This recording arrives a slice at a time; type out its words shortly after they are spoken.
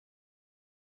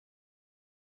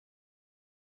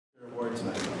Award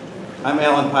tonight. I'm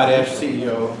Alan Potash,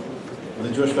 CEO of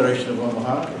the Jewish Federation of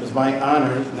Omaha. It is my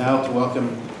honor now to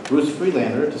welcome Bruce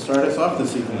Friedlander to start us off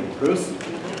this evening. Bruce?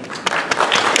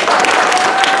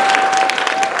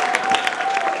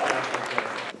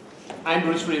 I'm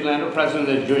Bruce Friedlander, President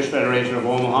of the Jewish Federation of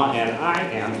Omaha, and I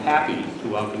am happy to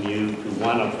welcome you to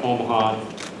one of Omaha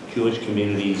Jewish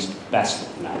community's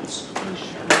best nights.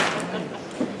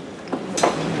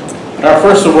 Our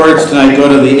first awards tonight go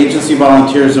to the Agency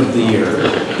Volunteers of the Year.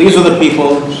 These are the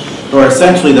people who are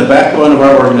essentially the backbone of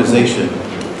our organization.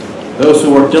 Those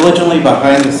who work diligently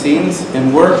behind the scenes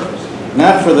and work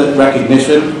not for the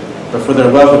recognition, but for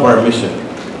their love of our mission.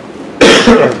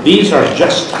 These are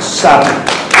just seven.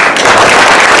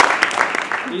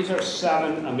 These are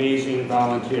seven amazing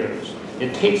volunteers.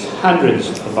 It takes hundreds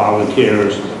of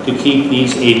volunteers to keep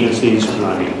these agencies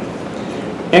running.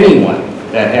 Anyone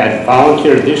that had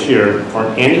volunteered this year for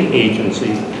any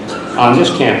agency on this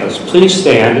campus, please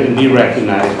stand and be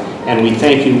recognized, and we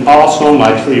thank you all so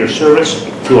much for your service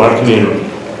to our community.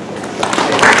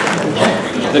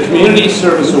 The Community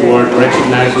Service Award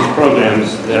recognizes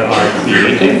programs that are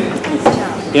creative,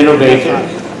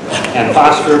 innovative, and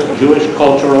foster Jewish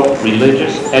cultural,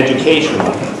 religious,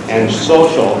 educational, and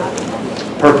social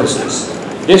purposes.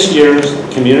 This year's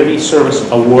Community Service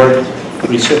Award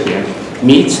recipient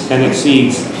meets and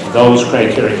exceeds those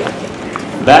criteria.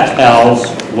 Beth El's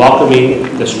Welcoming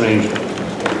the Stranger.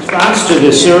 In response to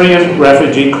the Syrian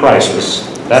refugee crisis,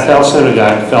 Beth El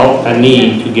Synagogue felt a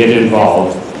need to get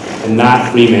involved and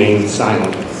not remain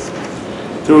silent.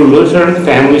 Through Lutheran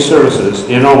Family Services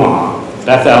in Omaha,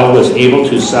 Beth El was able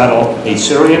to settle a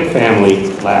Syrian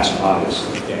family last August.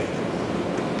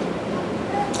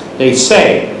 They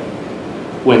say,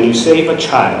 when you save a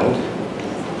child,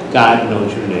 God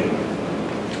knows your name.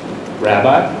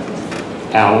 Rabbi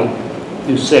Alan,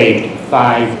 you saved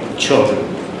 5 children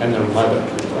and their mother.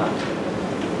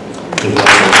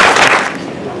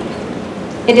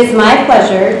 It is my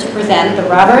pleasure to present the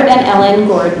Robert and Ellen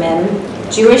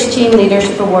Gordman Jewish Team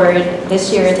Leadership Award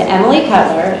this year to Emily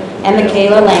Cutler and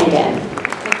Michaela Langdon.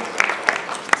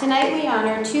 Tonight we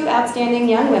honor 2 outstanding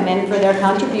young women for their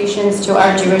contributions to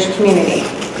our Jewish community.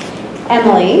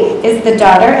 Emily is the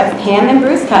daughter of Pam and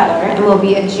Bruce Cutler and will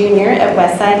be a junior at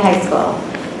Westside High School.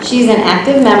 She's an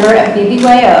active member of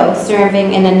BBYO,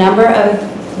 serving in a number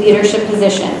of leadership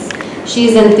positions.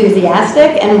 She's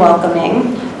enthusiastic and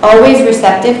welcoming, always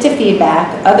receptive to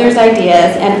feedback, others'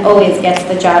 ideas, and always gets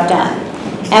the job done.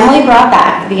 Emily brought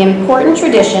back the important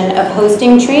tradition of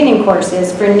hosting training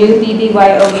courses for new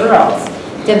BBYO girls,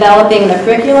 developing the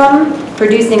curriculum,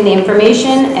 producing the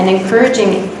information, and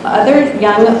encouraging other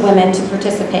young women to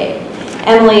participate.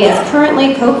 Emily is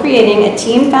currently co-creating a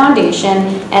team foundation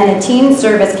and the Teen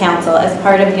Service Council as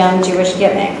part of Young Jewish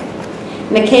Giving.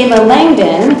 Michaela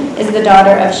Langdon is the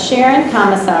daughter of Sharon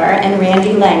Commissar and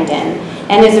Randy Langdon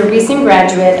and is a recent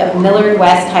graduate of Millard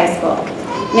West High School.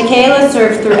 Michaela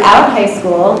served throughout high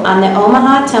school on the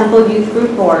Omaha Temple Youth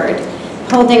Group Board,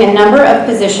 holding a number of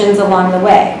positions along the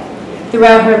way.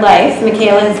 Throughout her life,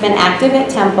 Michaela has been active at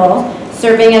Temple,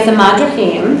 serving as a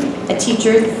madrachim, a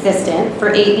teacher's assistant,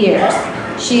 for 8 years.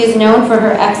 She is known for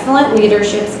her excellent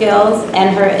leadership skills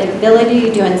and her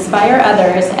ability to inspire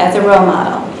others as a role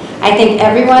model. I think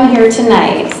everyone here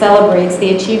tonight celebrates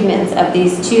the achievements of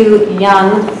these 2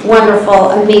 young, wonderful,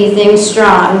 amazing,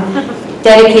 strong,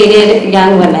 dedicated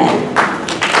young women.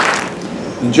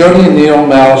 The Jody and Neil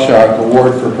Malashak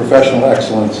Award for Professional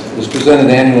Excellence is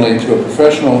presented annually to a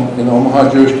professional in the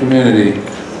Omaha Jewish community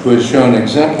who has shown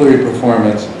exemplary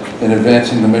performance in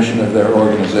advancing the mission of their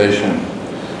organization.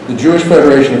 The Jewish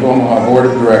Federation of Omaha Board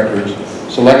of Directors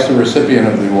selects the recipient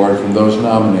of the award from those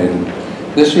nominated.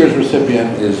 This year's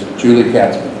recipient is Julie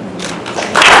Katzman.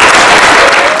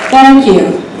 Thank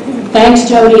you. Thanks,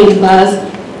 Jody and Buzz.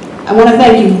 I want to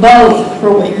thank you both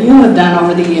for what you have done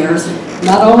over the years,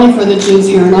 not only for the Jews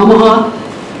here in Omaha,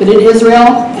 but in Israel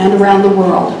and around the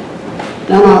world.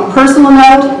 Now, on a personal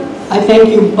note, I thank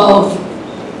you both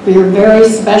for your very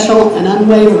special and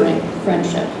unwavering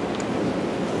friendship.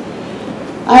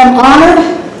 I am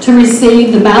honored to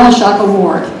receive the Malashak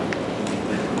Award,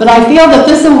 but I feel that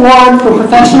this award for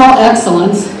professional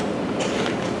excellence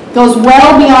goes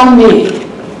well beyond me,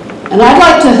 and I'd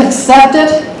like to accept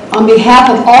it on behalf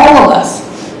of all of us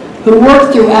who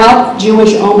work throughout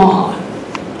Jewish Omaha.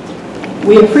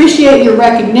 We appreciate your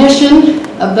recognition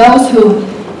of those who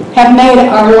have made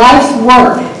our life's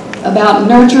work about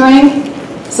nurturing,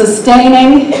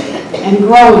 sustaining, and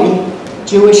growing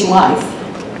Jewish life.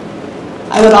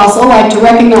 I would also like to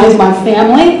recognize my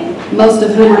family, most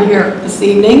of whom are here this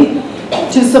evening,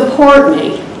 to support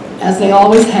me, as they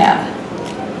always have.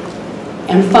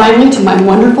 And finally, to my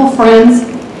wonderful friends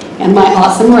and my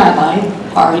awesome rabbi,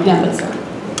 Ari Dembitzer.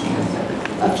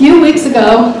 A few weeks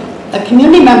ago, a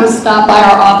community member stopped by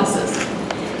our offices,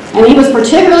 and he was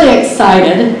particularly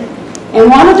excited and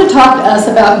wanted to talk to us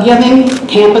about giving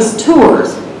campus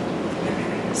tours.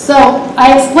 So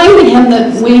I explained to him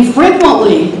that we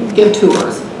frequently give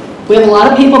tours. We have a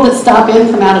lot of people that stop in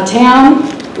from out of town.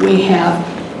 We have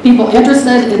people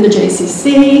interested in the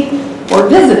JCC or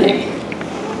visiting.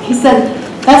 He said,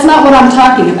 that's not what I'm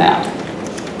talking about.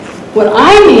 What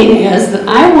I mean is that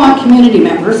I want community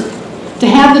members to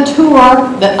have the tour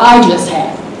that I just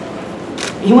had.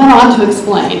 He went on to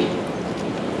explain.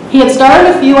 He had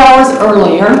started a few hours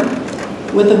earlier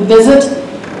with a visit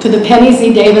to the Penny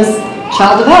Z. Davis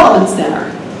Child Development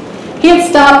Center. He had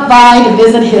stopped by to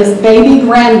visit his baby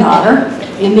granddaughter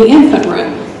in the infant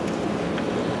room.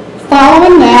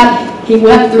 Following that, he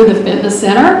went through the fitness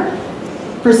center,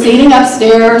 proceeding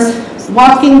upstairs,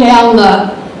 walking down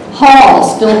the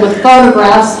halls filled with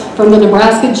photographs from the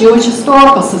Nebraska Jewish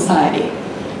Historical Society,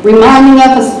 reminding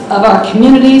us of our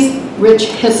community's rich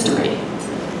history.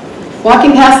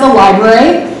 Walking past the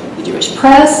library, the Jewish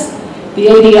Press, the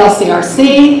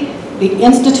ADL-CRC, the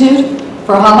Institute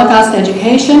for Holocaust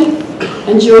Education,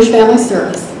 and Jewish Family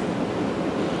Service.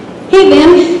 He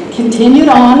then continued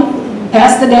on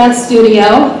past the dance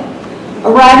studio,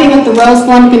 arriving at the Rose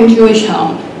Blumkin Jewish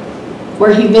Home,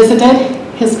 where he visited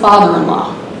his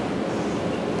father-in-law.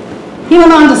 He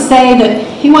went on to say that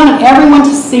he wanted everyone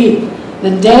to see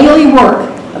the daily work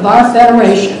of our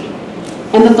Federation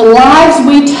and that the lives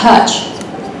we touch,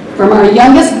 from our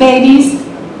youngest babies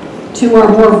to our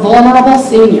more vulnerable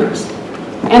seniors,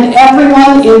 and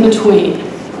everyone in between.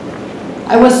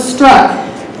 I was struck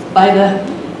by the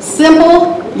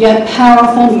simple yet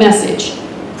powerful message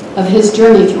of his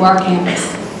journey through our campus.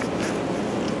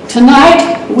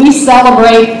 Tonight, we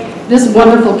celebrate this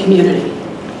wonderful community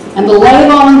and the lay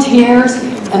volunteers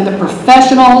and the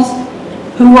professionals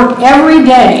who work every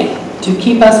day to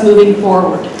keep us moving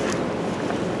forward.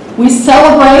 We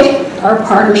celebrate our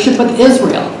partnership with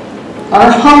Israel,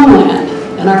 our homeland,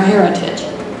 and our heritage.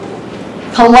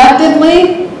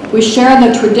 Collectively, we share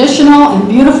the traditional and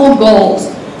beautiful goals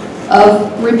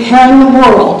of repairing the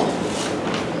world,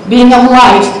 being a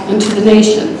light unto the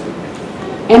nation,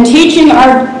 and teaching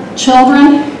our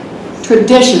children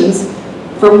traditions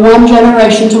from one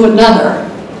generation to another,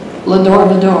 l'dor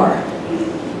l'dor.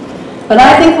 But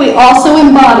I think we also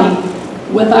embody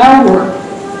with our work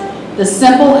the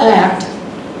simple act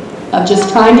of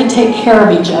just trying to take care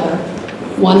of each other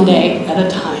one day at a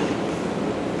time.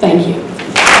 Thank you.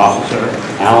 Officer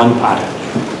Alan Potter.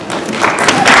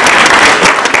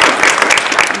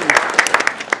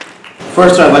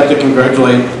 First, I'd like to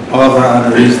congratulate all of our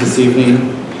honorees this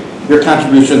evening. Your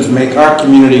contributions make our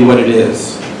community what it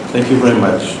is. Thank you very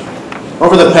much.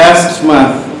 Over the past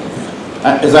month,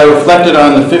 as I reflected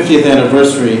on the 50th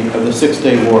anniversary of the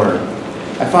Six-Day War,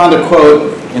 I found a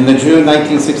quote in the June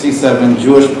 1967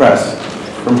 Jewish Press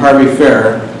from Harvey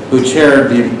Fair, who chaired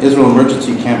the Israel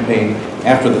Emergency Campaign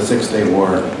after the Six-Day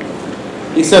War.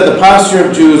 He said, "The posture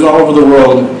of Jews all over the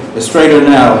world is straighter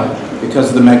now because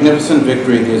of the magnificent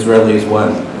victory the Israelis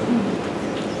won."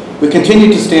 We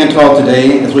continue to stand tall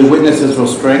today as we witness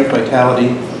Israel's strength,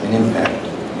 vitality, and impact.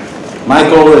 My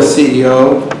goal as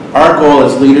CEO, our goal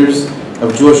as leaders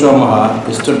of Jewish Omaha,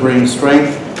 is to bring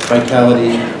strength,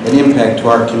 vitality, and impact to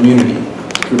our community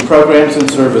through programs and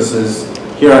services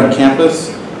here on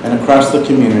campus and across the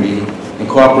community in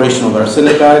cooperation with our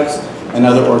synagogues and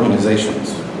other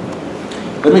organizations.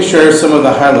 Let me share some of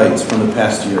the highlights from the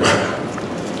past year.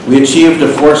 We achieved a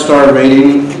 4-star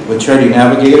rating with Charity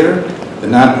Navigator, the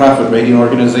nonprofit rating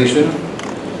organization.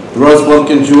 The Rose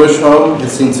Blumkin Jewish Home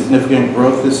has seen significant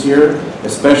growth this year,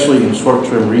 especially in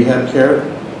short-term rehab care.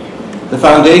 The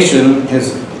foundation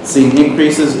has seen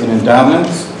increases in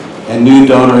endowments and new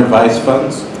donor-advised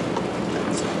funds.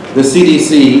 The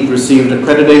CDC received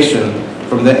accreditation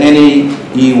from the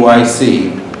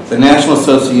NEEYC, the National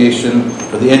Association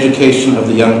for the Education of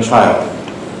the Young Child,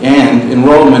 and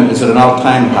enrollment is at an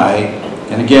all-time high,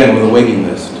 and again with a waiting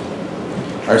list.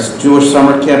 Our Jewish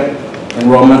summer camp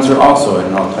enrollments are also at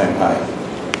an all-time high.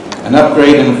 An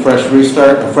upgrade and a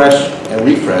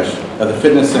refresh of the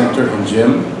fitness center and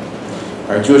gym.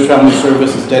 Our Jewish Family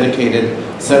Service has dedicated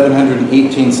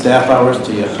 718 staff hours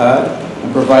to Yachad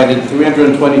and provided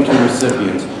 322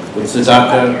 recipients with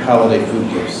tzedakah holiday food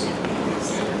gifts.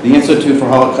 The Institute for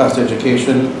Holocaust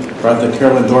Education brought the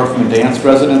Carolyn Dorfman Dance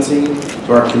Residency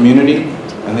to our community,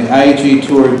 and the IAG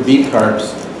toured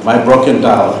B-Carp's My Broken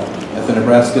Doll at the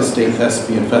Nebraska State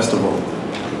Thespian Festival.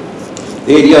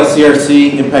 The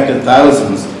ADL-CRC impacted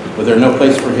thousands with their No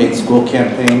Place for Hate school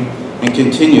campaign and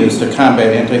continues to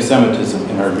combat anti-Semitism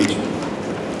in our region.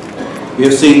 We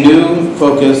have seen new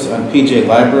focus on PJ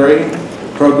Library,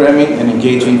 programming and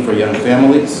engaging for young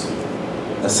families.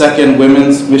 A second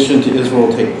women's mission to Israel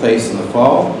will take place in the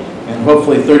fall, and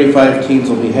hopefully 35 teens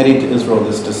will be heading to Israel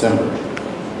this December.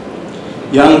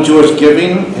 Young Jewish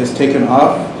Giving has taken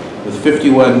off with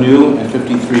 51 new and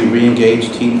 53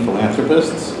 re-engaged teen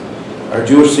philanthropists. Our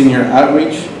Jewish Senior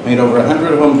Outreach made over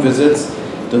 100 home visits,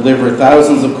 delivered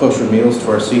thousands of kosher meals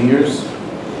to our seniors.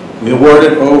 We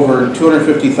awarded over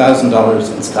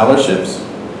 $250,000 in scholarships.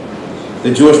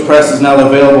 The Jewish Press is now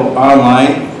available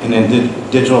online and in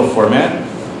digital format.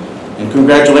 And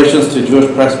congratulations to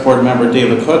Jewish Press Board member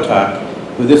David Kotak,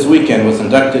 who this weekend was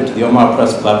inducted to the Omaha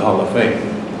Press Club Hall of Fame.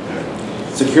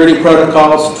 Security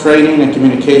protocols, training, and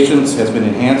communications has been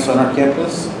enhanced on our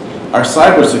campus. Our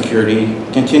cybersecurity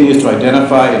continues to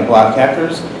identify and block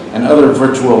hackers and other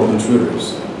virtual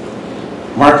intruders.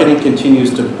 Marketing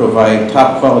continues to provide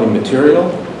top quality material,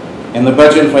 and the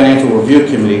Budget and Financial Review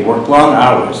Committee worked long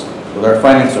hours with our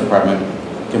Finance Department,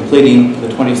 completing the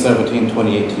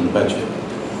 2017-2018 budget.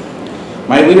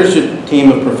 My leadership team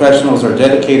of professionals are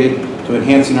dedicated to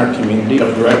enhancing our community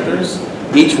of directors.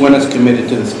 Each one is committed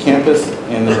to this campus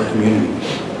and their community.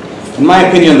 In my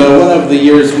opinion, though, one of the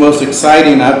year's most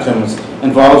exciting outcomes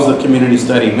involves the community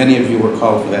study. Many of you were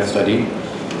called for that study.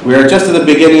 We are just at the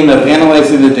beginning of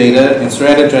analyzing the data and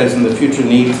strategizing the future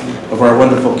needs of our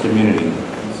wonderful community.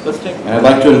 And I'd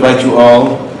like to invite you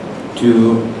all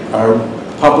to our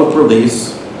public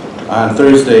release on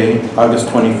Thursday, August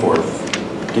 24th.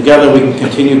 Together we can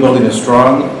continue building a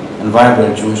strong and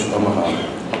vibrant Jewish Omaha.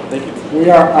 Thank you. We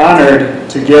are honored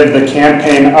to give the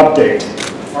campaign update.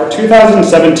 Our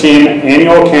 2017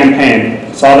 annual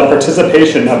campaign saw the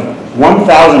participation of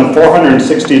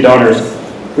 1,460 donors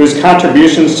whose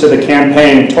contributions to the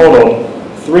campaign totaled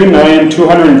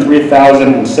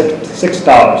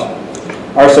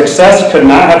 $3,203,006. Our success could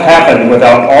not have happened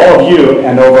without all of you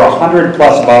and over 100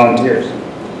 plus volunteers.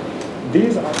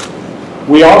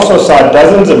 We also saw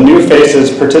dozens of new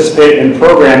faces participate in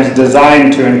programs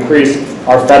designed to increase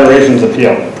our Federation's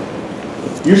appeal.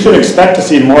 You should expect to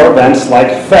see more events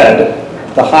like FED,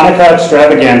 the Hanukkah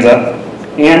Extravaganza,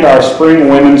 and our Spring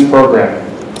Women's Program.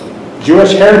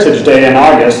 Jewish Heritage Day in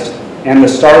August and the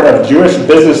start of Jewish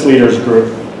Business Leaders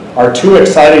Group are two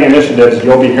exciting initiatives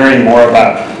you'll be hearing more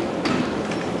about.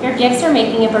 Your gifts are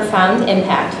making a profound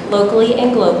impact locally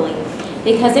and globally.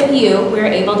 Because of you, we are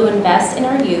able to invest in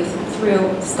our youth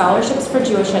through scholarships for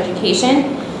Jewish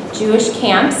education, Jewish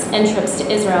camps, and trips to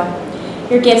Israel.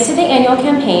 Your gifts to the annual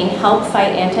campaign help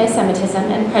fight anti-Semitism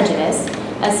and prejudice,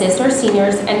 assist our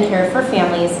seniors, and care for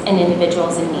families and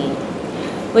individuals in need.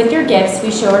 With your gifts,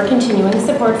 we show our continuing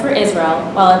support for Israel,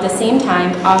 while at the same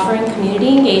time offering community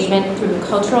engagement through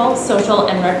cultural, social,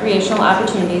 and recreational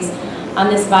opportunities on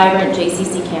this vibrant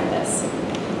JCC campus.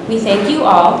 We thank you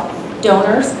all,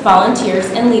 donors, volunteers,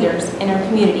 and leaders in our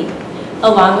community,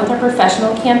 along with our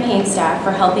professional campaign staff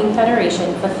for helping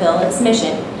Federation fulfill its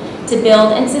mission to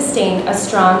build and sustain a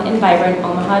strong and vibrant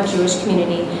Omaha Jewish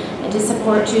community and to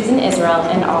support Jews in Israel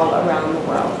and all around the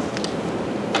world.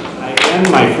 I end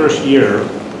my first year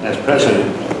as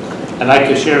president. I'd like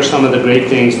to share some of the great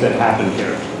things that happened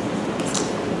here.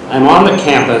 I'm on the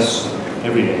campus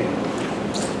every day,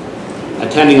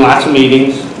 attending lots of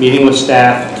meetings, meeting with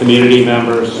staff, community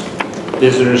members,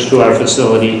 visitors to our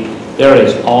facility. There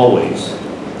is always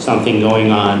something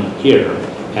going on here,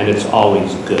 and it's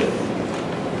always good.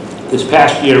 This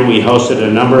past year, we hosted a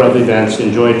number of events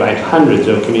enjoyed by hundreds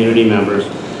of community members,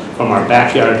 from our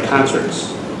backyard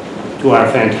concerts to our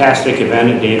fantastic event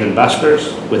at Dave &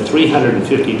 Buster's with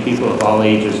 350 people of all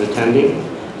ages attending.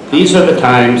 These are the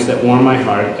times that warm my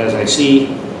heart as I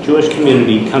see Jewish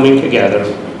community coming together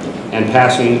and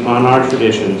passing on our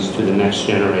traditions to the next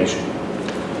generation.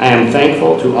 I am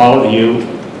thankful to all of you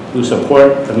who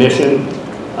support the mission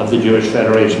of the Jewish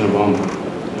Federation of Omaha.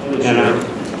 And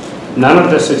none of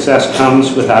this success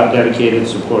comes without dedicated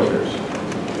supporters.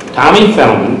 Tommy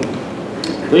Feldman,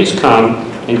 please come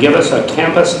and give us a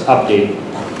campus update,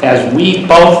 as we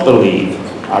both believe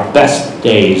our best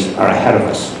days are ahead of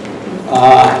us.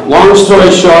 Long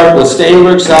story short, with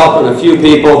Steinberg's help and a few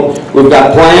people, we've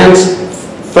got plans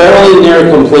fairly near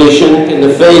completion in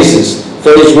the phases.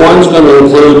 Phase 1 is going to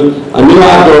include a new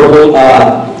outdoor pool.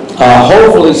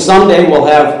 Hopefully someday we'll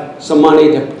have some money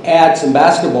to add some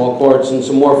basketball courts and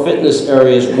some more fitness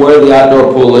areas where the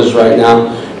outdoor pool is right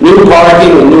now. New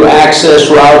parking and new access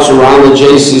routes around the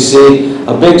JCC.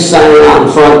 A big sign out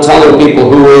in front telling people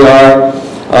who we are.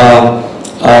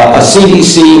 A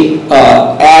CDC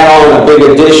add-on, a big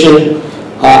addition.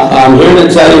 I'm here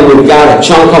to tell you we've got a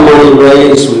chunk of money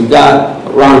raised. We've got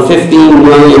around 15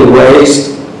 million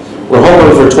raised. We're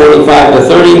hoping for 25 to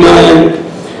 30 million.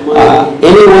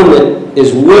 Anyone that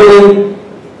is willing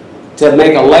to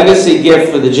make a legacy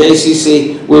gift for the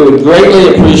JCC, we would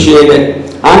greatly appreciate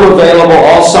it. I'm available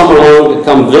all summer long to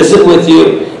come visit with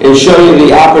you and show you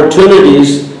the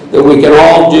opportunities that we can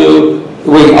all do,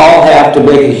 we all have to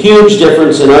make a huge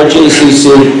difference in our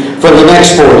JCC for the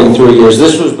next 43 years.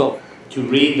 This was built. To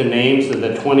read the names of the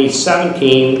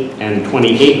 2017 and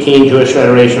 2018 Jewish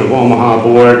Federation of Omaha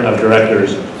Board of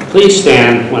Directors. Please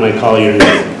stand when I call your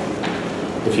name.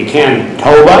 If you can,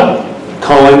 Toba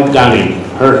Cohen Dunning,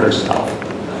 hurt herself.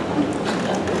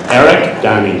 Eric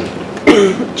Dunning,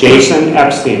 Jason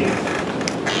Epstein,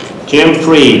 Jim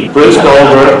Freed, Bruce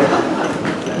Goldberg,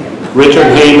 Richard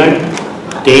Heyman,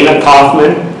 Dana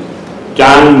Kaufman,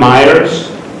 John Myers,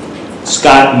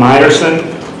 Scott Myerson,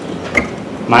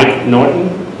 Mike Norton,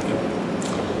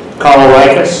 Carl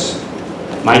Rikus,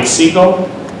 Mike Siegel,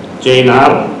 Jay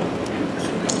Noddle.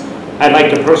 I'd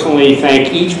like to personally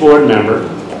thank each board member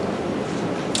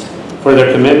for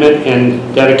their commitment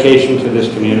and dedication to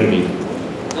this community.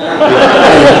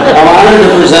 I'm honored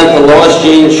to present the Lois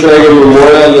Jean Schrager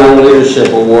Memorial Young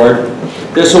Leadership Award.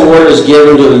 This award is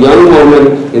given to a young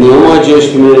woman in the Omaha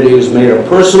Jewish community who's made a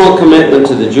personal commitment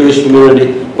to the Jewish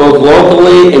community, both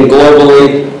locally and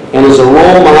globally, and is a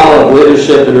role model of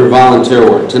leadership in her volunteer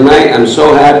work. Tonight, I'm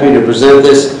so happy to present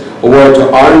this award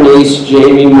to our niece,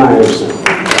 Jamie Myerson.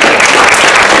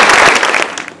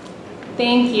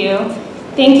 Thank you.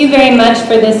 Thank you very much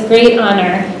for this great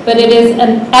honor, but it is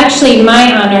actually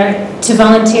my honor to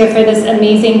volunteer for this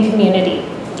amazing community.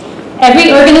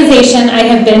 Every organization I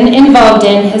have been involved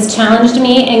in has challenged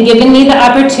me and given me the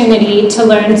opportunity to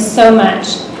learn so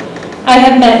much. I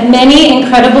have met many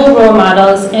incredible role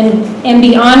models and am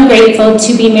beyond grateful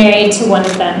to be married to one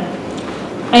of them.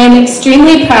 I am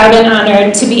extremely proud and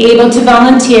honored to be able to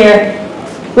volunteer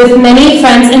with many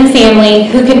friends and family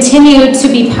who continue to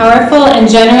be powerful and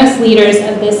generous leaders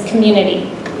of this community.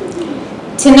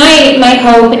 Tonight, my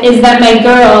hope is that my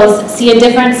girls see a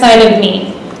different side of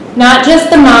me, not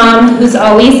just the mom who's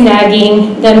always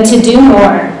nagging them to do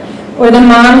more, or the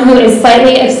mom who is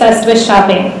slightly obsessed with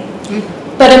shopping,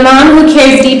 but a mom who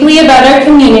cares deeply about our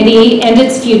community and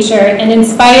its future and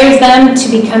inspires them to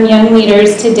become young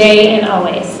leaders today and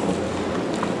always.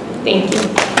 Thank you.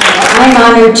 I'm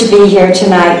honored to be here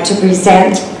tonight to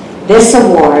present this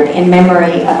award in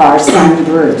memory of our son,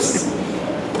 Bruce.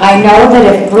 I know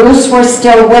that if Bruce were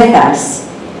still with us,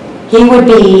 he would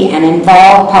be an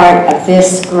involved part of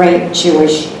this great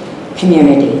Jewish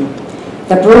community.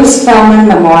 The Bruce Feldman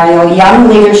Memorial Young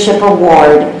Leadership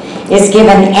Award is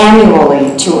given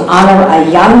annually to honor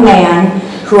a young man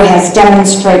who has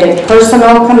demonstrated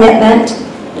personal commitment,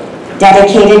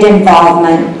 dedicated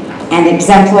involvement, and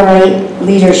exemplary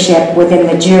leadership within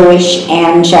the Jewish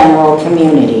and general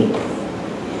community.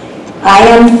 I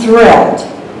am thrilled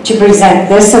to present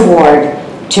this award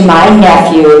to my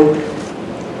nephew,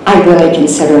 I really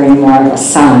consider him more of a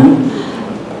son,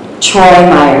 Troy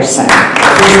Myerson.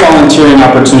 This volunteering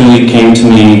opportunity came to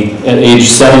me at age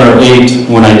 7 or 8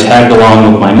 when I tagged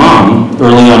along with my mom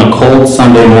early on a cold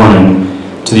Sunday morning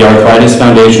to the Arthritis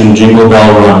Foundation Jingle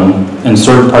Bell Run and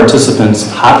served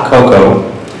participants hot cocoa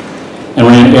and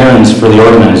ran errands for the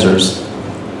organizers.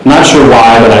 I'm not sure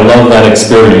why, but I love that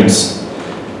experience.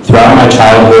 Throughout my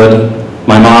childhood,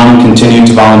 my mom continued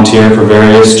to volunteer for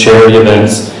various charity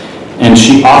events, and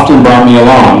she often brought me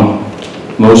along,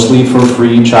 mostly for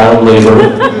free child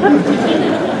labor.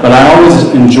 But I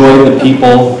always enjoyed the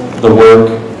people, the work,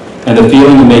 and the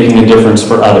feeling of making a difference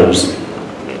for others.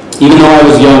 Even though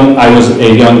I was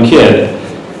a young kid,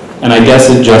 and I guess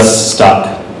it just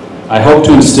stuck. I hope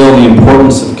to instill the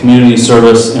importance of community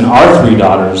service in our 3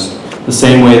 daughters the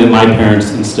same way that my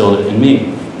parents instilled it in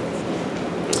me.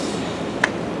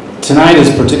 Tonight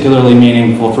is particularly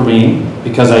meaningful for me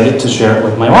because I get to share it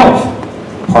with my wife,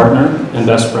 partner, and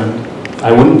best friend.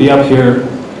 I wouldn't be up here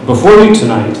before you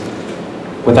tonight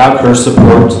without her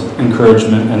support,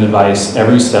 encouragement, and advice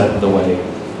every step of the way.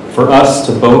 For us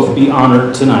to both be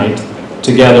honored tonight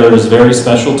together is very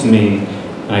special to me,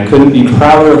 and I couldn't be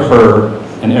prouder of her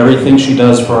and everything she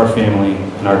does for our family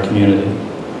and our community.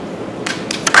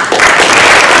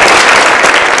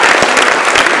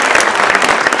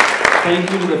 Thank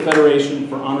you to the Federation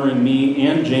for honoring me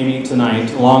and Jamie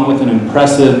tonight, along with an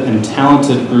impressive and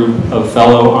talented group of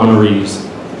fellow honorees.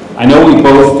 I know we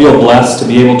both feel blessed to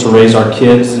be able to raise our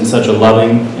kids in such a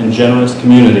loving and generous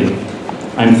community.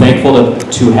 I'm thankful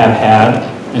to have had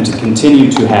and to continue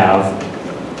to have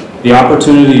the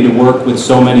opportunity to work with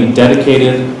so many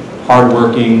dedicated,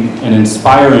 hardworking, and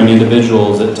inspiring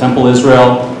individuals at Temple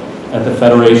Israel, at the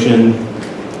Federation,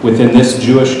 within this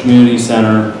Jewish Community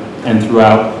Center, and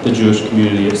throughout the Jewish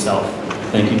community itself.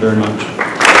 Thank you very much.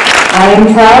 I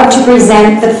am proud to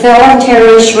present the Phil and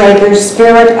Terry Schrager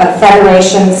Spirit of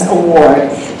Federations Award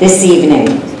this evening.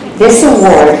 This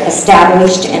award,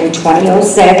 established in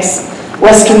 2006,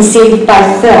 was conceived by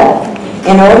Phil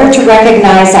in order to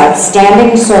recognize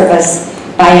outstanding service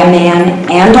by a man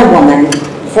and a woman,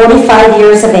 45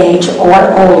 years of age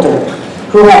or older,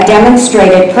 who have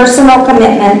demonstrated personal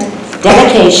commitment,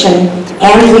 dedication,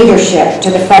 and leadership to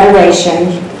the Federation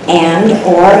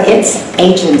and/or its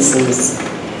agencies.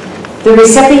 The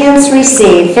recipients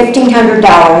receive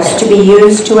 $1,500 to be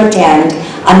used to attend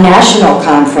a national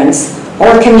conference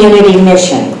or community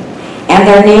mission, and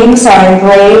their names are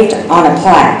engraved on a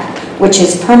plaque, which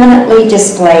is permanently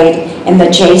displayed in the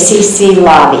JCC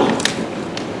lobby.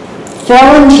 Phil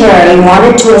and Terry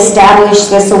wanted to establish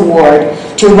this award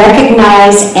to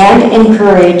recognize and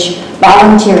encourage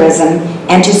volunteerism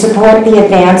and to support the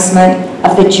advancement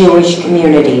of the Jewish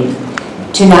community.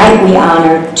 Tonight we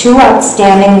honor two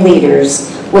outstanding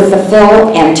leaders with the Phil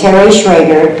and Terry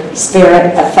Schrager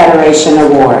Spirit of Federation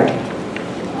Award.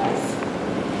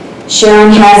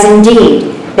 Sharon has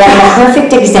indeed been a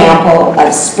perfect example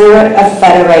of Spirit of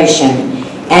Federation,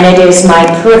 and it is my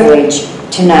privilege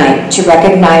tonight to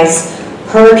recognize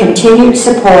her continued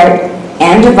support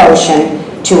and devotion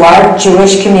to our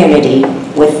Jewish community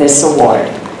with this award.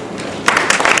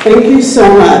 Thank you so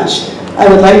much. I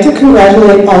would like to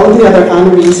congratulate all of the other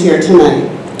honorees here tonight.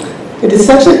 It is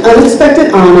such an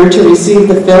unexpected honor to receive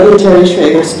the Phil and Terry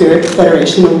Schrager Spirit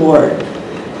Federation Award.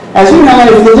 As you know, I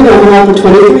have lived in Omaha for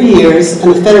 23 years,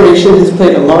 and the Federation has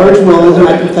played a large role in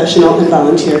my professional and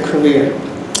volunteer career.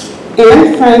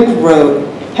 Anne Frank wrote,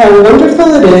 "How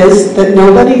wonderful it is that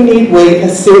nobody need wait a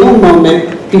single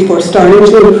moment before starting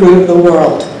to improve the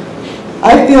world."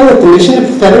 I feel that the mission of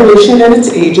the Federation and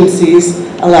its agencies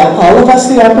allow all of us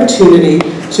the opportunity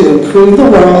to improve the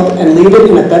world and leave it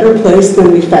in a better place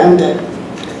than we found it.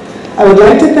 I would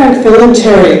like to thank Phil and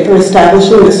Terry for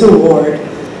establishing this award.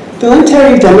 Phil and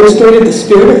Terry demonstrated the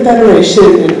spirit of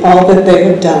Federation in all that they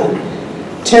have done.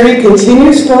 Terry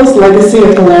continues Phil's legacy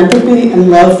of philanthropy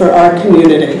and love for our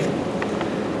community.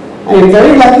 I am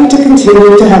very lucky to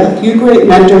continue to have a few great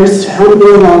mentors to help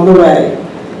me along the way.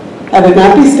 I would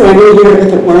not be standing here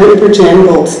if it weren't for Jan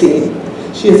Goldstein.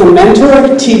 She is a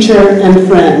mentor, teacher, and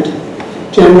friend.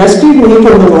 Jan rescued me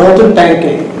from the world of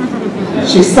banking.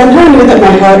 She somehow knew that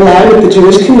my heart lied with the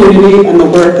Jewish community and the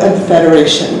work of the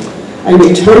Federation. I am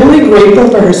eternally grateful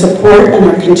for her support and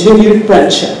her continued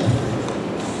friendship.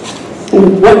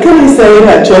 And what can I say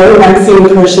about Joe and Maxine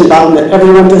Kirschenbaum that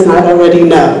everyone does not already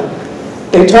know?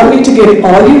 They taught me to give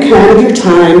all you can of your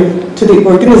time to the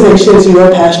organizations you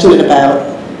are passionate about.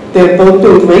 They have both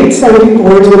been great sounding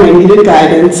boards when I needed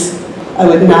guidance. I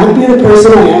would not be the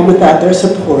person I am without their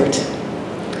support.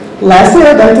 Lastly,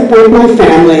 I'd like to thank my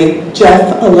family,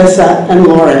 Jeff, Alyssa, and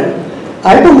Lauren.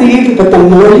 I believe that the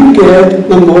more you give,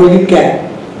 the more you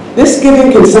get. This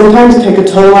giving can sometimes take a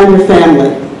toll on your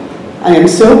family. I am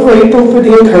so grateful for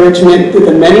the encouragement through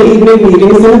the many evening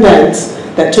meetings and events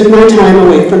that took my time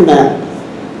away from them.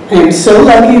 I am so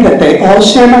lucky that they all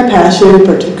share my passion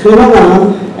for Tikkun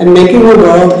Olam and making the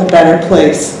world a better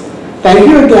place. Thank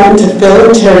you again to Phil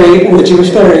and Terry and the Jewish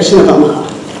Federation of Omaha.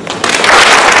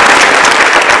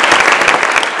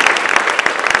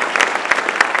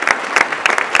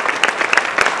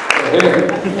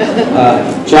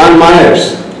 John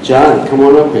Myers. John, come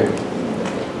on up here.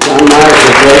 John Myers is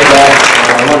a great guy.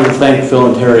 I wanted to thank Phil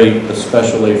and Terry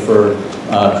especially for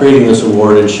creating this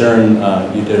award, and Sharon,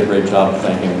 you did a great job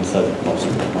thanking him.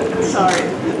 Sorry.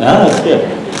 No, that's good.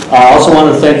 I also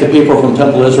want to thank the people from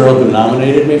Temple Israel who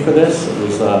nominated me for this. It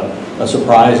was a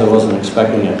surprise. I wasn't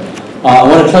expecting it. I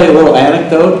want to tell you a little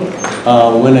anecdote.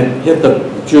 When it hit the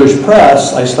Jewish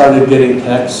press, I started getting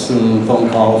texts and phone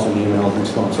calls and emails and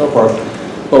so on and so forth.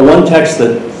 But one text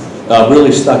that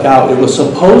really stuck out, it was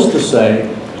supposed to say,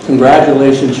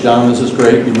 "Congratulations, John, this is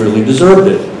great, you really deserved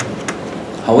it."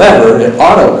 However, it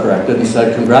auto-corrected and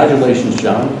said, "Congratulations,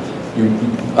 John,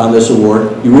 on this award,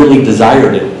 you really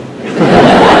desired it."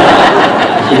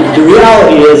 The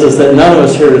reality is that none of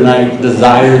us here tonight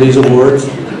desire these awards,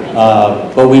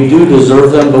 but we do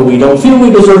deserve them, but we don't feel we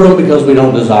deserve them because we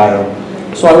don't desire them.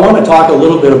 So I want to talk a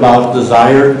little bit about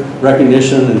desired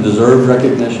recognition and deserved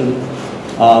recognition.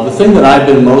 The thing that I've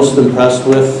been most impressed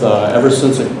with ever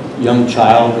since a young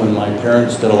child, when my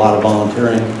parents did a lot of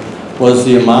volunteering, was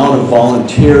the amount of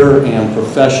volunteer and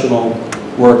professional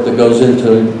work that goes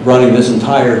into running this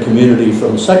entire community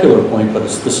from a secular point, but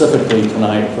specifically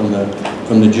tonight from the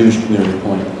from the Jewish community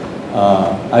point.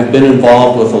 I've been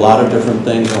involved with a lot of different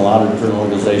things and a lot of different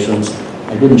organizations.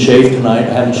 I didn't shave tonight.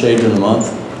 I haven't shaved in a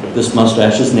month. This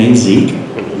mustache is named Zeke.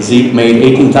 Zeke made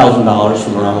 $18,000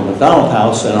 from the Ronald McDonald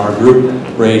House, and our group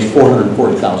raised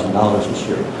 $440,000 this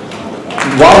year.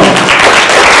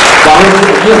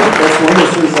 Volunteer, that's one of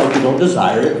those things, like, you don't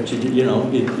desire it, but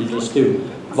you just do.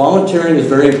 Volunteering is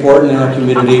very important in our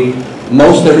community.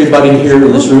 Most everybody here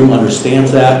in this room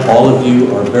understands that. All of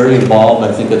you are very involved.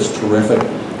 I think it's terrific.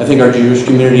 I think our Jewish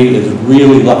community is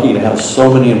really lucky to have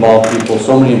so many involved people,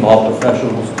 so many involved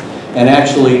professionals. And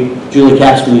actually, Julie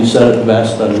Caxton, you said it the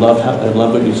best. I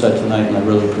love what you said tonight, and I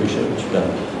really appreciate what you've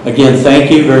done. Again,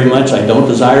 thank you very much. I don't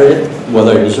desire it.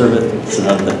 Whether I deserve it, it's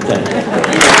another thing.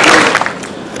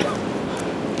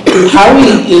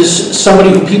 Howie is somebody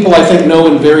who people, I think, know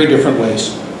in very different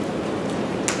ways.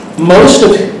 Most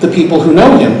of the people who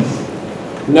know him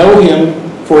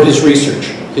for his research,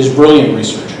 his brilliant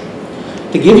research.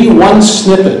 To give you one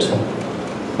snippet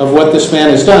of what this man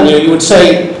has done, you would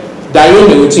say,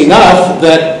 Dayenu, it's enough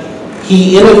that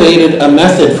he innovated a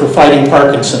method for fighting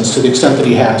Parkinson's to the extent that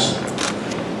he has.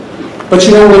 But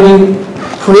when you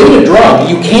create a drug,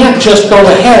 you can't just go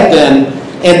ahead then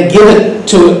and give it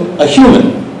to a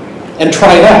human and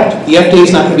try it out. The FDA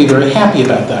is not going to be very happy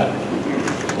about that.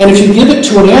 And if you give it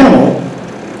to an animal,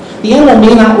 the animal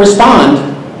may not respond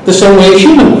the same way a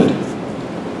human would.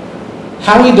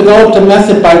 Howie developed a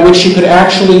method by which you could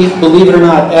actually, believe it or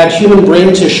not, add human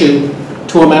brain tissue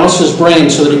to a mouse's brain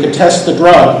so that you could test the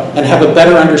drug and have a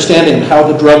better understanding of how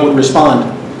the drug would respond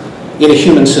in a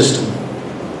human system.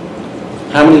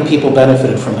 How many people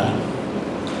benefited from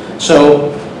that?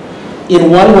 So, in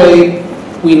one way,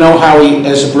 we know Howie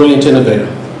as a brilliant innovator.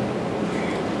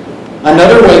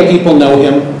 Another way people know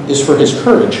him is for his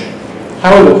courage.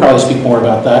 Howie will probably speak more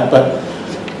about that, but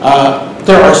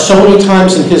there are so many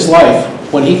times in his life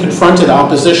when he confronted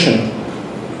opposition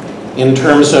in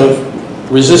terms of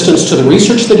resistance to the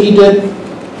research that he did,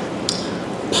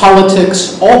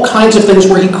 politics, all kinds of things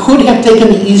where he could have taken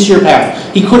the easier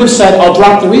path. He could have said, I'll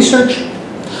drop the research,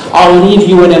 I'll leave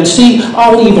UNMC,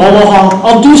 I'll leave Omaha,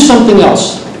 I'll do something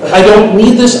else. I don't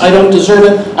need this, I don't deserve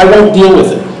it, I won't deal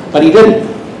with it. But he didn't.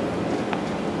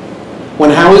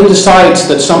 When Howie decides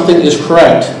that something is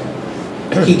correct,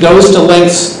 he goes to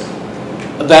lengths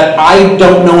that I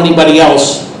don't know anybody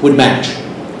else would match.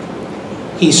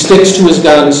 He sticks to his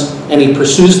guns and he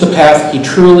pursues the path he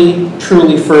truly,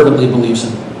 truly, fervently believes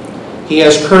in. He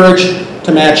has courage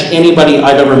to match anybody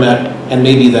I've ever met, and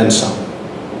maybe then some.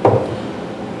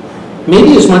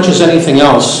 Maybe as much as anything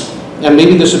else, and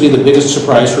maybe this would be the biggest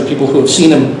surprise for people who have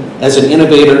seen him as an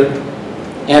innovator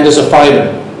and as a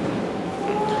fighter,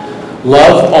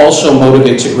 love also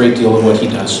motivates a great deal of what he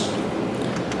does.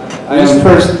 I am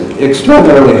first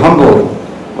extraordinarily humbled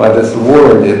by this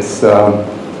award. It's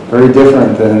very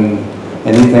different than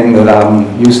anything that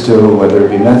I'm used to, whether it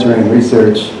be mentoring,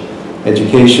 research,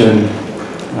 education,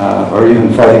 or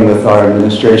even fighting with our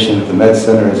administration at the Med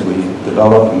Center as we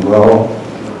develop and grow.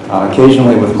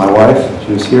 Occasionally with my wife,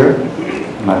 who's here,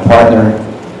 my partner,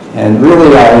 and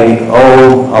really I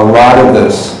owe a lot of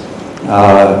this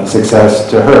success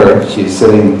to her. She's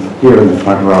sitting here in the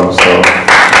front row, so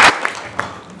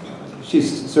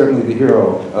she's certainly the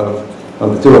hero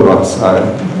of the two of us.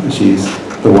 She's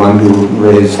the one who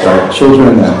raised our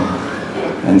children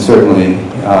and certainly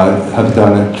have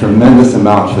done a tremendous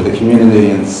amount for the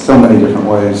community in so many different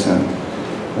ways, and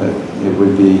it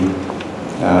would be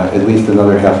at least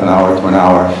another half an hour to an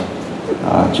hour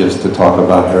just to talk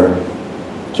about her.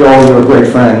 Joel, you're a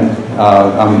great friend.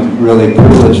 I'm really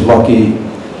privileged, lucky,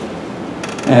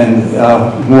 and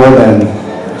more than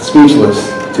speechless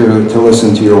to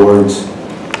listen to your words.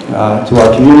 To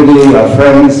our community, our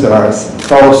friends, our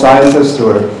fellow scientists who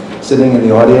are sitting in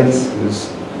the audience, who's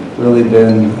really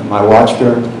been my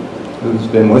watchguard, who's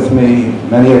been with me,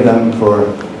 many of them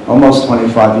for almost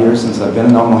 25 years since I've been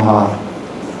in Omaha,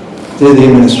 to the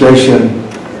administration,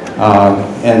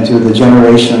 and to the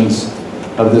generations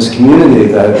of this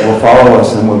community that will follow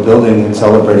us and we're building and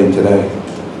celebrating today.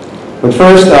 But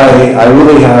first, I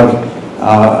really have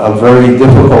a very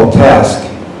difficult task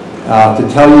to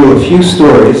tell you a few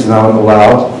stories now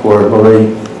aloud, for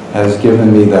Lori has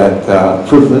given me that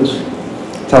privilege.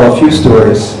 Tell a few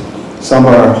stories. Some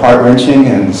are heart-wrenching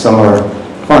and some are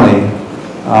funny.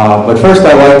 But first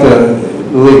I'd like to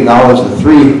really acknowledge the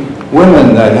three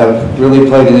women that have really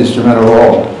played an instrumental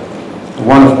role.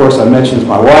 One, of course, I mentioned is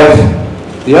my wife.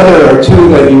 The other are two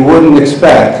that you wouldn't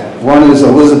expect. One is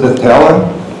Elizabeth Taylor,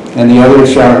 and the other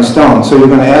is Sharon Stone. So you're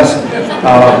going to ask,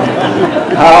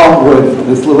 how would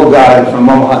this little guy from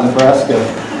Omaha, Nebraska,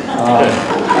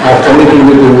 have anything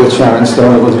to do with Sharon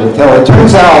Stone, Elizabeth Taylor. It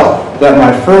turns out that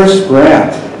my first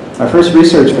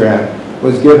research grant,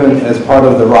 was given as part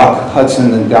of the Rock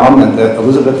Hudson Endowment that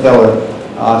Elizabeth Taylor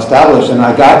established, and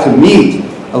I got to meet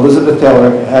Elizabeth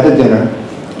Taylor at a dinner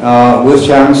with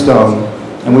Sharon Stone,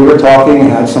 and we were talking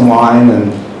and had some wine,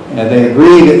 and they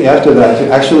agreed after that to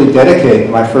actually dedicate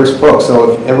my first book.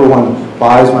 So if everyone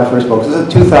buys my first book, this is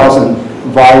a 2,000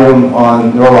 volume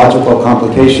on neurological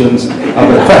complications of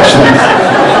infections.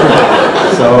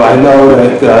 So I know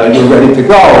that you're ready to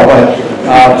go, but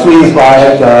please buy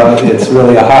it. It's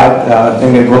really a hot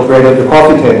thing. It looks great at the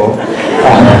coffee table.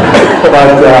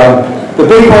 But the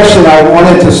big question I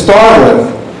wanted to start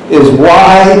with is,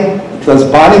 why does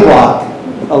Bonnie Block,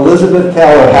 Elizabeth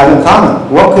Taylor have in common?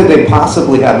 What could they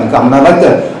possibly have in common? I'd like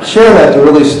to share that to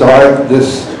really start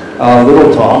this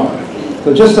little talk.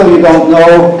 So just so you don't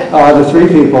know the three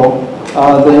people,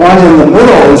 the one in the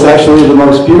middle is actually the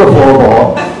most beautiful of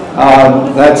all.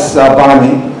 That's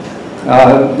Bonnie.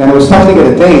 And it was tough to get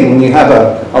a date when you have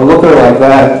a looker like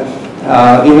that.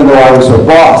 Even though I was her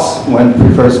boss when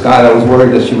we first got, I was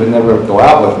worried that she would never go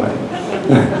out with me.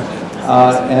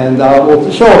 And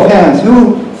well, show of hands,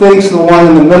 who thinks the one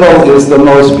in the middle is the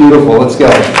most beautiful? Let's go.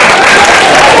 Okay.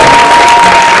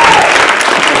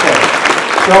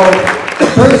 So the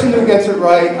person who gets it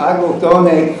right, I will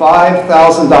donate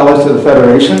 $5,000 to the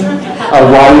Federation.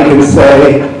 While you can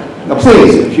say, now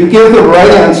please, if you give the right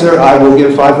answer, I will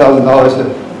give $5,000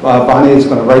 to Bonnie is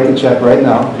going to write the check right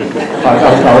now.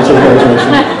 $5,000 to the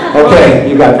Federation. Okay,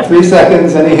 you got 3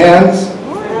 seconds. Any hands?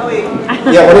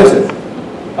 Yeah, what is it?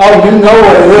 Oh, you know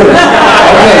what it is.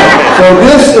 Okay, so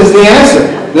this is the answer.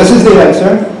 This is the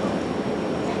answer.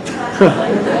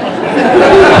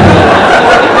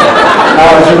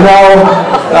 As you know,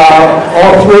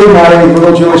 all three married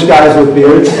little Jewish guys with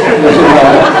beards, as you know.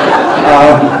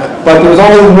 But there's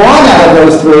only one out of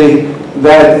those three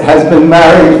that has been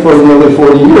married for nearly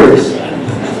 40 years.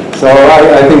 So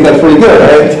I think that's pretty good,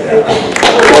 right?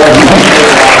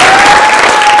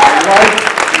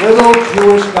 Little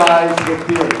Jewish guys with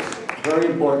beards. Very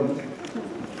important.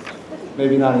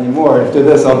 Maybe not anymore. After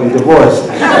this, I'll be divorced.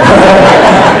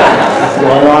 What's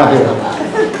going on here?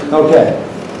 Okay.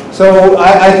 So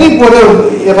I think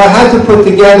if I had to put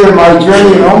together my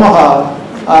journey in Omaha,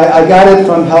 I got it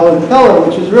from Helen Keller,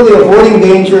 which is really avoiding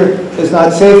danger is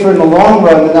not safer in the long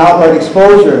run than outright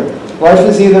exposure. Life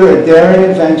is either a daring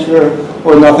adventure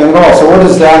or nothing at all. So what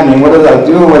does that mean? What did I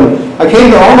do? When I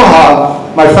came to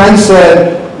Omaha, my friend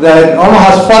said that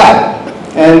Omaha's flat.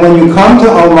 And when you come to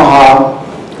Omaha,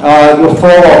 you'll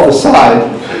fall off the side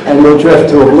and you'll drift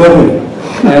to oblivion.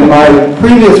 And my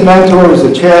previous mentor was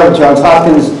the chair of Johns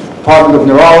Hopkins Department of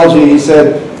Neurology. He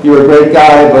said, "You're a great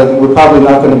guy, but we're probably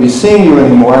not going to be seeing you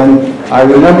anymore." And I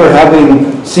remember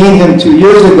having seen him 2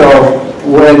 years ago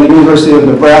when the University of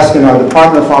Nebraska and our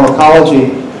Department of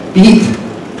Pharmacology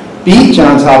beat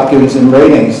Johns Hopkins in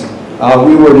ratings.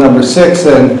 We were number 6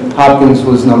 and Hopkins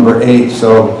was number 8.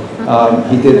 So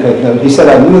he said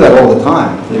I knew that all the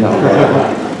time, you know.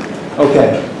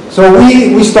 Okay, so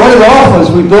we started off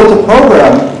as we built a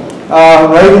program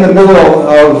right in the middle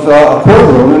of a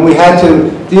courtroom, and we had to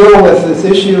deal with this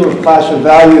issue of clash of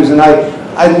values. And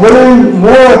I learned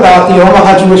more about the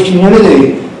Omaha Jewish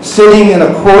community sitting in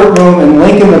a courtroom in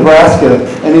Lincoln, Nebraska, than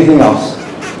anything else.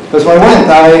 Because when I went,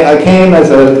 I came as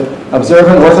an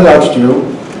observant Orthodox Jew,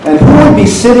 and who would be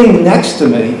sitting next to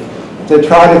me to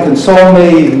try to console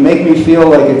me, make me feel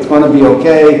like it's going to be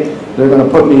okay? They're going to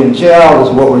put me in jail. This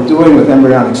is what we're doing with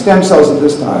embryonic stem cells at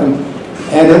this time.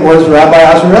 And it was Rabbi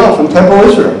Azrael from Temple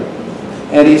Israel.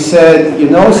 And he said, "You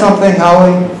know something,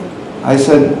 Howie?" I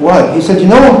said, "What?" He said, "You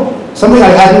know something I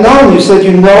hadn't known. You said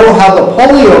you know how the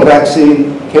polio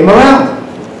vaccine came around."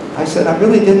 I said, "I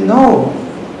really didn't know.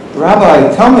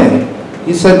 Rabbi, tell me."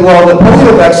 He said, "Well, the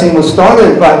polio vaccine was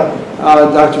started by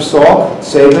Dr. Salk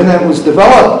Sabin, and it was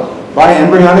developed by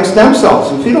embryonic stem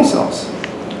cells and fetal cells,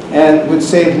 and would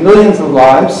save millions of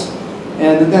lives."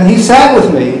 And then he sat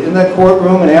with me in that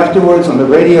courtroom and afterwards on the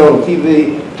radio and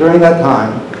TV during that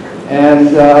time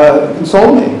and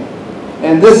consoled me.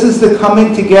 And this is the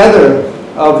coming together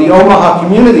of the Omaha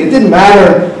community. It didn't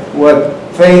matter what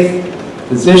faith,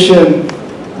 position,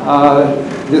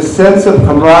 this sense of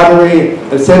camaraderie,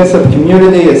 a sense of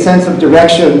community, a sense of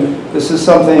direction. This is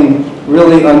something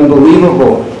really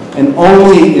unbelievable. And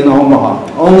only in Omaha,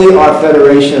 only our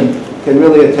federation can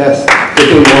really attest to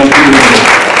being one community.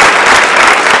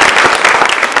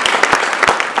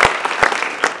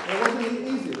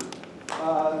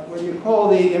 When you call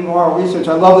the immoral research,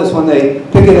 I love this when they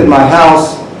pick it in my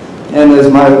house, and as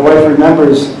my wife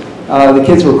remembers, The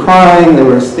kids were crying, they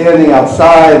were standing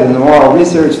outside in the moral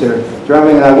research, they're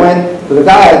drumming, and I went to the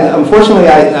guy. Unfortunately,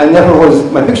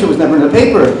 my picture was never in the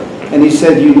paper, and he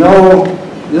said, you know,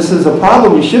 this is a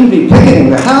problem, you shouldn't be picketing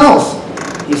the house.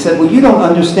 He said, well, you don't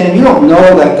understand, you don't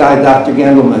know that guy, Dr.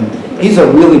 Gendelman. He's a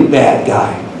really bad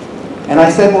guy. And I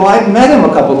said, well, I've met him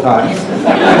a couple times.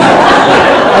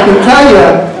 I can tell you,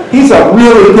 he's a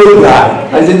really good guy.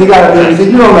 I said, you got to, he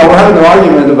said, you don't know, we're having an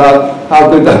argument about how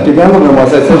good Dr. Gendelman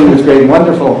was. I said he was great and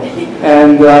wonderful.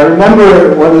 And I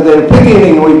remember when they were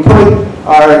picketing, we put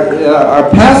our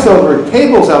Passover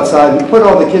tables outside, we put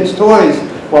all the kids' toys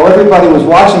while everybody was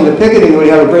watching the picketing. We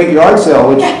had a great yard sale,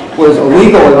 which was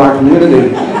illegal in our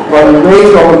community. But we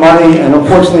raised all the money, and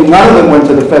unfortunately none of it went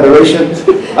to the Federation.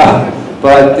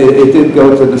 But it did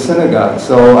go to the synagogue,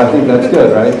 so I think that's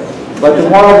good, right? But the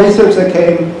moral research that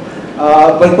came,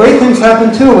 but great things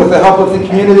happened too with the help of the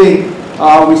community.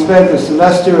 We spent a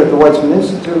semester at the Weizmann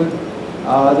Institute.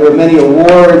 There were many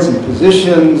awards and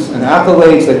positions and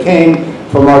accolades that came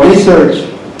from our research,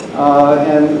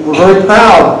 and we're very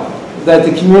proud that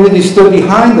the community stood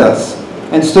behind us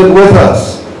and stood with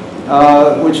us,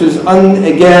 which is,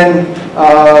 again,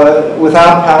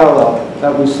 without parallel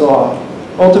that we saw.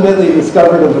 Ultimately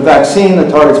discovered of a vaccine that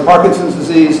targets Parkinson's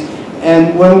disease,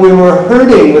 and when we were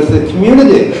hurting with the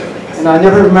community, and I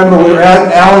never remember, we were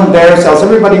at Alan Baer's house.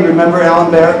 Everybody remember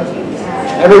Alan Baer?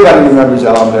 Everybody remembers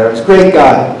Alan Baer. He's a great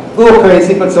guy. A little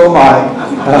crazy, but so am I.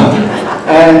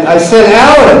 And I said,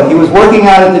 Alan, he was working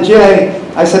out at the J.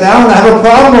 I said, Alan, I have a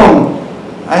problem.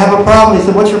 I have a problem. He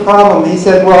said, what's your problem? He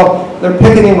said, well, they're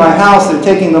picketing my house. They're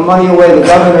taking the money away. The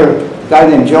governor, a guy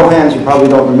named Johans, you probably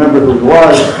don't remember who he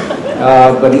was,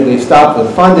 but they stopped the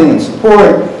funding and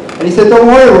support. And he said, don't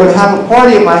worry, we're going to have a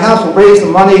party at my house. We'll raise the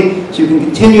money so you can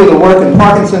continue the work in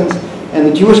Parkinson's. And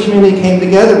the Jewish community came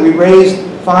together. We raised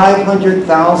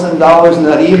 $500,000 in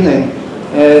that evening.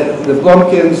 The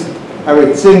Blumkins,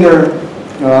 Harriet Singer,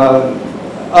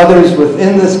 others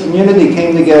within this community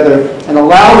came together and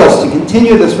allowed us to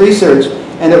continue this research.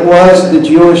 And it was the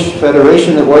Jewish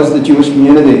Federation, it was the Jewish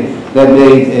community that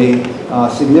made a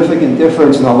significant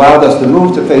difference and allowed us to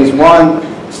move to phase 1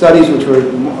 studies, which were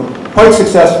quite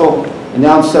successful,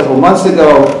 announced several months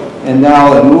ago, and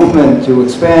now a movement to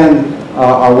expand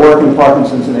our work in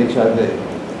Parkinson's and HIV.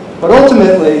 But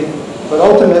ultimately,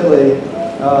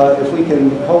 if we can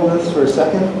hold this for a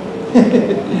second,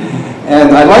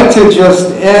 and I'd like to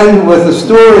just end with a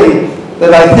story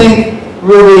that I think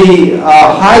really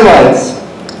highlights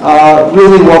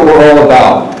really what we're all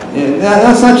about. And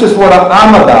that's not just what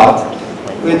I'm about,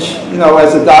 which, you know,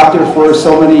 as a doctor for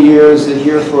so many years, and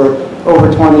here for over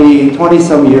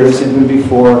 20-some years, even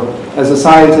before, as a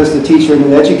scientist, a teacher, and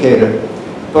an educator.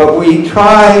 But we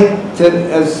try to,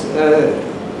 as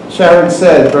Sharon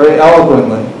said very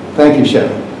eloquently, thank you,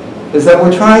 Sharon, is that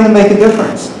we're trying to make a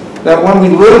difference. That when we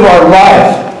live our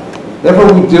life,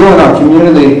 whatever we do in our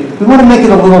community, we want to make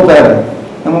it a little better.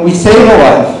 And when we save a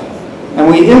life, and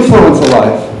we influence a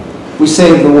life, we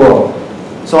save the world.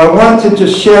 So I want to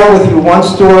just share with you one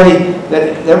story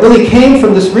that really came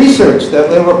from this research, that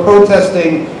they were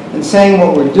protesting and saying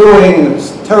what we're doing, and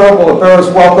it's terrible. A bearer's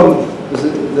welcome was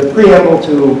the preamble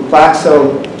to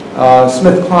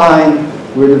GlaxoSmithKline.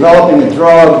 We're developing a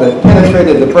drug that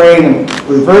penetrated the brain and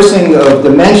reversing of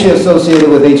dementia associated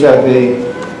with HIV.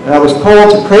 And I was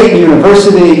called to Creighton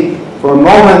University for a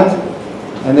moment,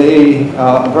 and they,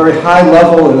 a very high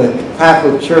level in the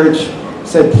Catholic Church,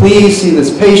 said, please see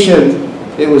this patient.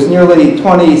 It was nearly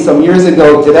 20-some years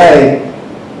ago today,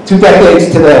 2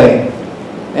 decades today.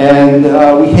 And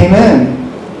we came in.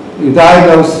 We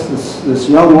diagnosed this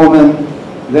young woman,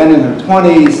 then in her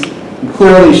 20s, and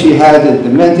clearly she had a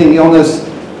dementing illness.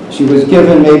 She was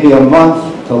given maybe a month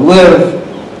to live.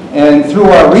 And through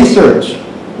our research,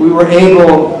 we were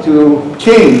able to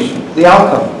change the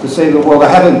outcome, to save the world. I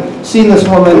haven't seen this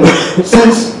woman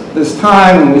since this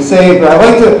time when we saved her. I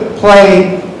like to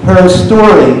play her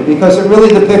story because it really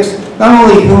depicts not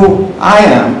only who I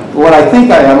am, what I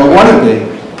think I am or want to be,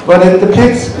 but it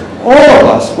depicts all of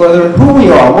us, whether who we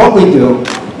are, what we do,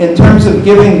 in terms of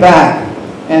giving back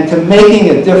and to making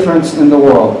a difference in the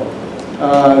world.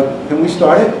 Can we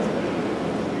start it?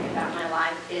 About my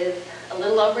life is a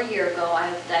little over a year ago, I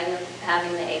was diagnosed with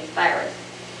having the AIDS virus.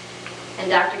 And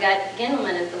Dr.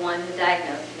 Gendelman is the one who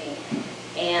diagnosed me.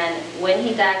 And when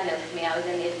he diagnosed me, I was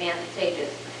in the advanced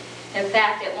stages. In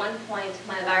fact, at one point,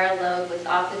 my viral load was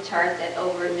off the charts at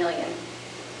over 1 million.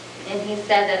 And he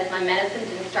said that if my medicine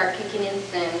didn't start kicking in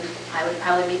soon, I would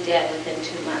probably be dead within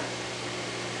 2 months.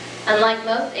 Unlike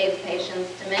most AIDS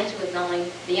patients, dementia was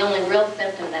the only real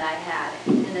symptom that I had.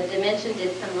 And the dementia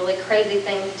did some really crazy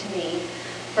things to me,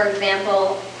 For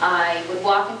example, I would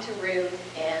walk into rooms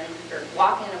or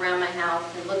walk in around my house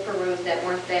and look for rooms that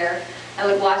weren't there. I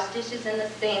would wash dishes in the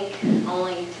sink,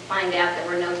 only to find out there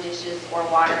were no dishes or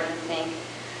water in the sink.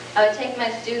 I would take my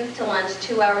students to lunch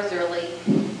 2 hours early,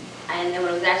 and then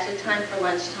when it was actually time for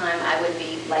lunchtime, I would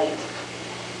be late.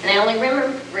 And I only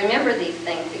remember these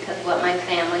things because of what my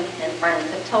family and friends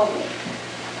have told me.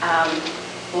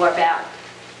 For about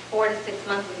 4 to 6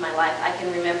 months of my life, I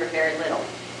can remember very little.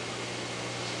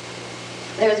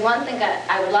 There's one thing that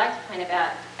I would like to point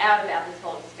out about this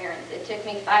whole experience. It took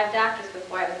me 5 doctors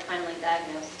before I was finally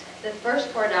diagnosed. The first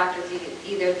 4 doctors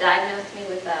either diagnosed me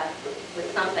with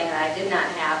something that I did not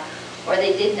have, or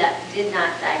they did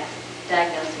not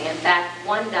diagnose me. In fact,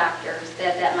 one doctor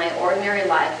said that my ordinary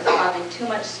life was causing too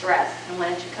much stress, and why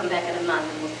don't you come back in a month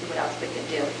and we'll see what else we could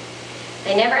do.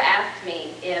 They never asked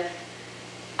me if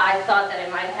I thought that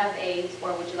I might have AIDS,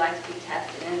 or would you like to be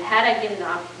tested? And had I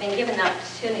been given the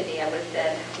opportunity, I would have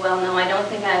said, well, no, I don't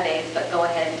think I have AIDS, but go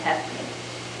ahead and test me.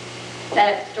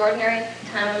 That extraordinary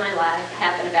time in my life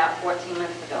happened about 14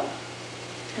 months ago.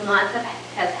 And lots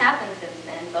has happened since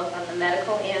then, both on the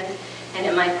medical end and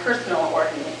in my personal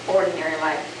ordinary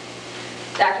life.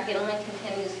 Dr. Gittleman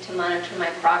continues to monitor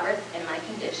my progress and my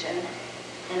condition,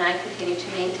 and I continue to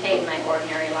maintain my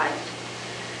ordinary life.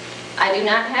 I do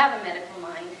not have a medical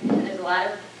mind, and there's a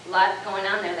lot going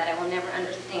on there that I will never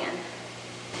understand.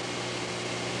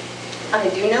 I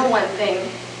do know one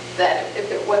thing, that if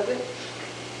it wasn't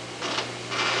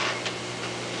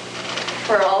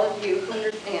for all of you who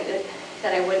understand it,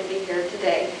 that I wouldn't be here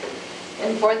today.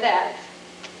 And for that,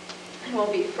 I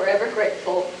will be forever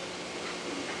grateful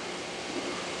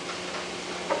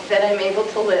that I'm able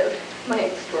to live my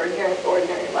extraordinary,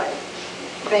 ordinary life.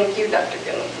 Thank you, Dr.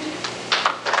 Gittleman.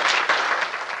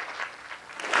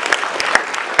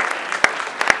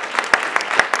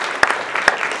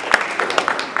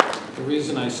 The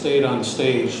reason I stayed on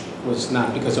stage was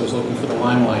not because I was looking for the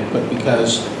limelight, but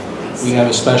because we have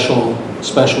a special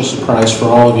surprise for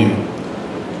all of you.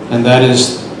 And that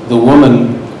is the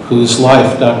woman whose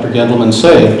life Dr. Gittleman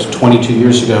saved 22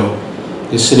 years ago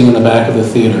is sitting in the back of the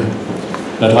theater.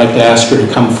 And I'd like to ask her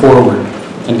to come forward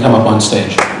and come up on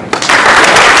stage.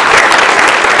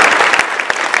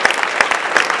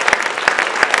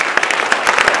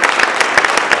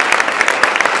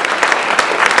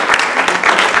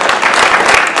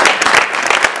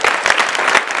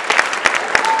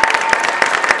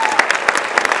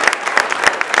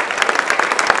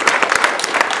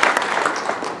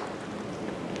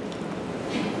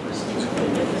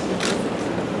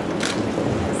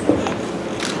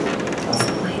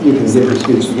 You can give your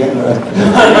speech again. The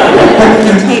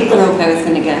tape broke. I was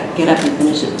going to get up and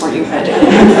finish it for you, Frederick.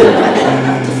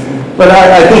 But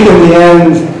I think in the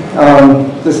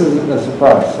end, this is a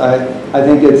surprise. I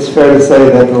think it's fair to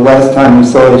say that the last time we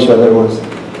saw each other was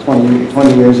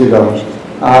 20 years ago.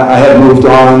 I had moved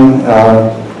on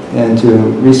into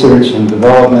research and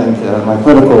development. My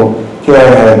clinical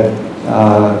care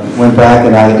had went back,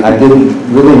 and I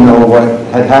didn't really know what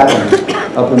had happened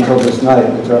up until this night.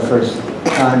 It's our first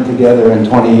time together in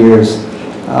 20 years.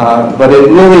 But it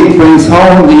really brings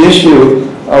home the issue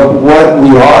of what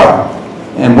we are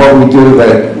and what we do,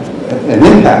 that an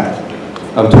impact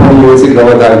of 20 years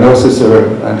ago, a diagnosis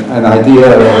or an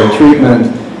idea or a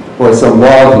treatment or some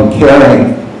love and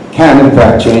caring can in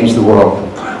fact change the world.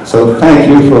 So thank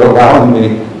you for allowing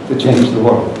me to change the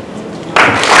world.